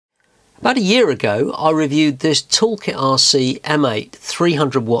About a year ago I reviewed this ToolkitRC M6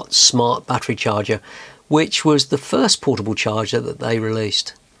 300 watt smart battery charger, which was the first portable charger that they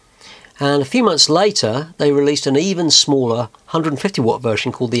released. And a few months later they released an even smaller 150 watt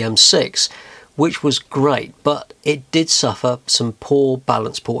version called the M6, which was great, but it did suffer some poor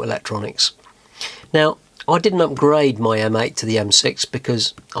balance port electronics. Now, I didn't upgrade my M8 to the M6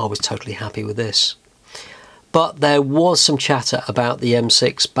 because I was totally happy with this. But there was some chatter about the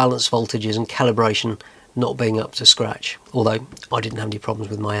M6 balance voltages and calibration not being up to scratch, although I didn't have any problems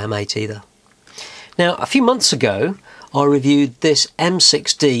with my M8 either. Now, a few months ago I reviewed this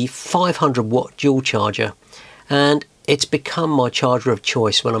M6D 500 watt dual charger, and it's become my charger of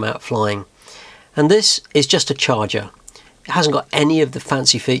choice when I'm out flying. And this is just a charger. It hasn't got any of the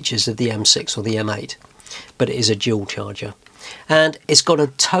fancy features of the M6 or the M8, but it is a dual charger. And it's got a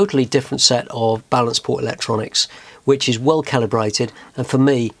totally different set of balance port electronics, which is well calibrated, and for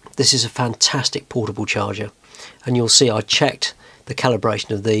me this is a fantastic portable charger, and you'll see I checked the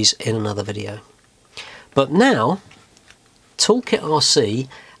calibration of these in another video. But now ToolkitRC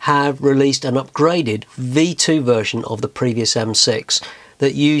have released an upgraded V2 version of the previous M6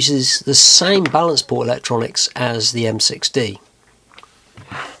 that uses the same balance port electronics as the M6D.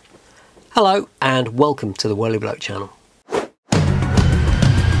 Hello and welcome to the Whirly Bloke channel.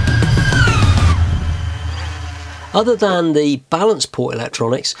 Other than the balance port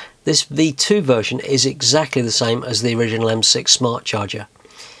electronics, this V2 version is exactly the same as the original M6 smart charger.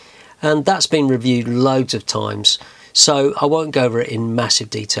 And that's been reviewed loads of times, so I won't go over it in massive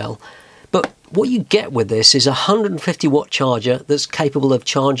detail. But what you get with this is a 150 watt charger that's capable of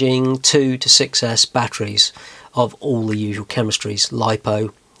charging 2 to 6S batteries of all the usual chemistries,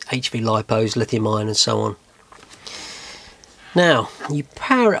 LiPo, HV LiPos, lithium ion and so on. Now, you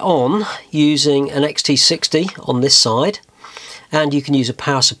power it on using an XT60 on this side, and you can use a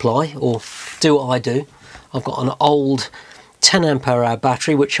power supply or do what I do. I've got an old 10 ampere hour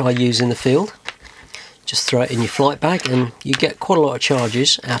battery which I use in the field. Just throw it in your flight bag and you get quite a lot of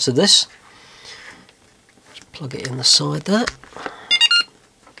charges out of this. Just plug it in the side there.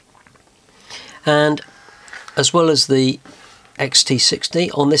 And as well as the XT60,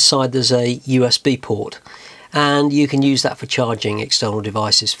 on this side there's a USB port, and you can use that for charging external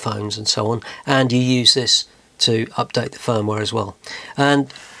devices, phones and so on, and you use this to update the firmware as well. And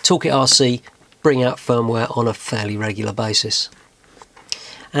ToolkitRC bring out firmware on a fairly regular basis.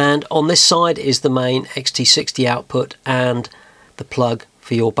 And on this side is the main XT60 output and the plug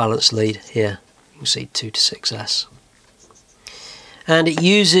for your balance lead here. You can see 2 to 6S. And it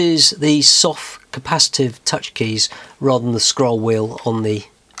uses the soft capacitive touch keys rather than the scroll wheel on the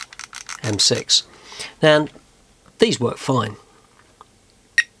M6. Now, these work fine.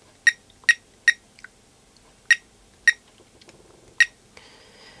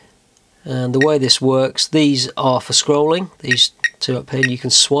 And the way this works, these are for scrolling. These two up here, you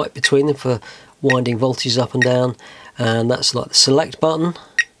can swipe between them for winding voltages up and down, and that's like the select button,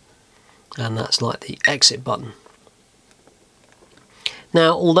 and that's like the exit button.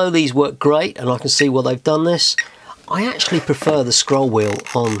 Now, although these work great and I can see why they've done this, I actually prefer the scroll wheel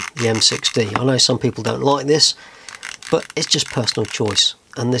on the M6D. I know some people don't like this, but it's just personal choice,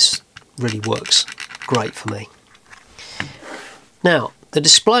 and this really works great for me. Now, the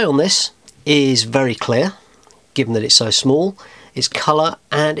display on this is very clear, given that it's so small. It's colour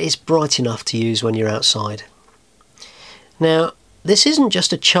and it's bright enough to use when you're outside. Now, this isn't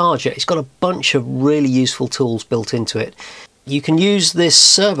just a charger, it's got a bunch of really useful tools built into it. You can use this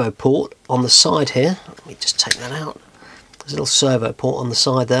servo port on the side here. Let me just take that out. There's a little servo port on the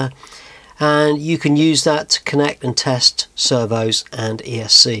side there, and you can use that to connect and test servos and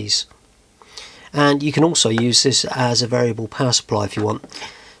ESCs. And you can also use this as a variable power supply if you want.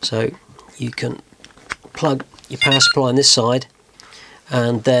 So you can plug your power supply on this side,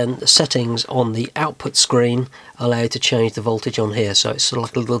 and then the settings on the output screen allow you to change the voltage on here. So it's sort of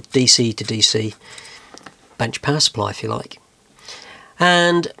like a little DC to DC bench power supply if you like.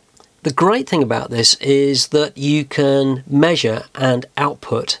 And the great thing about this is that you can measure and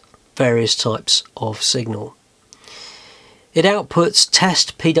output various types of signal. It outputs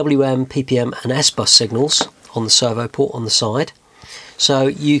test PWM, PPM and S-bus signals on the servo port on the side, so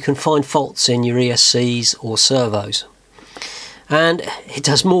you can find faults in your ESCs or servos. And it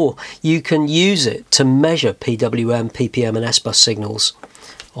does more, you can use it to measure PWM, PPM and S-bus signals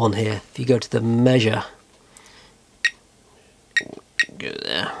on here. If you go to the measure, go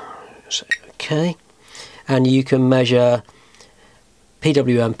there, okay, and you can measure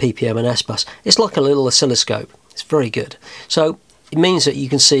PWM, PPM and S-bus. It's like a little oscilloscope. It's very good. So it means that you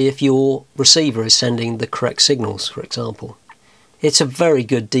can see if your receiver is sending the correct signals, for example. It's a very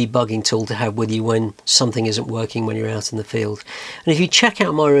good debugging tool to have with you when something isn't working when you're out in the field. And if you check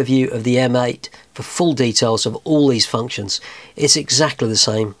out my review of the M8 for full details of all these functions, it's exactly the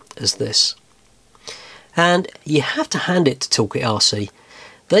same as this. And you have to hand it to ToolkitRC.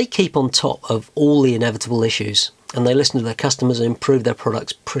 They keep on top of all the inevitable issues, and they listen to their customers and improve their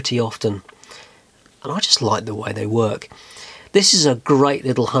products pretty often. And I just like the way they work. This is a great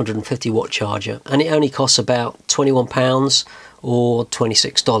little 150 watt charger, and it only costs about £21 or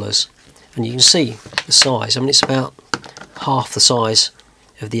 $26. And you can see the size. I mean, it's about half the size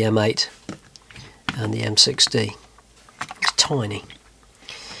of the M8 and the M6D. It's tiny.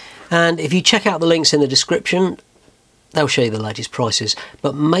 And if you check out the links in the description, they'll show you the latest prices,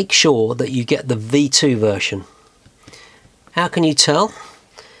 but make sure that you get the V2 version. How can you tell?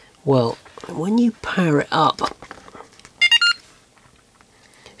 Well, when you power it up,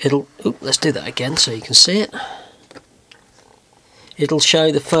 let's do that again so you can see it. It'll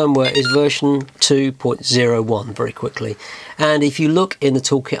show the firmware is version 2.01 very quickly. And if you look in the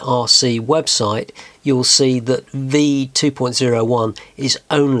ToolkitRC website, you'll see that V2.01 is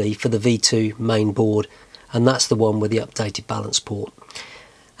only for the V2 main board, and that's the one with the updated balance port.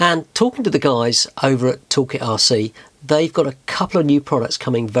 And talking to the guys over at ToolkitRC, they've got a couple of new products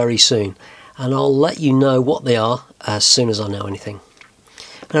coming very soon, and I'll let you know what they are as soon as I know anything.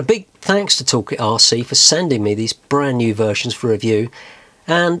 And a big thanks to ToolkitRC for sending me these brand new versions for review,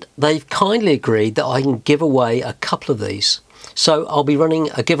 and they've kindly agreed that I can give away a couple of these. So I'll be running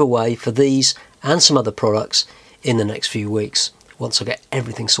a giveaway for these and some other products in the next few weeks once I get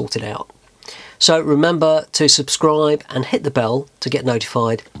everything sorted out. So remember to subscribe and hit the bell to get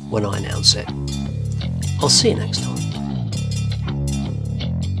notified when I announce it. I'll see you next time.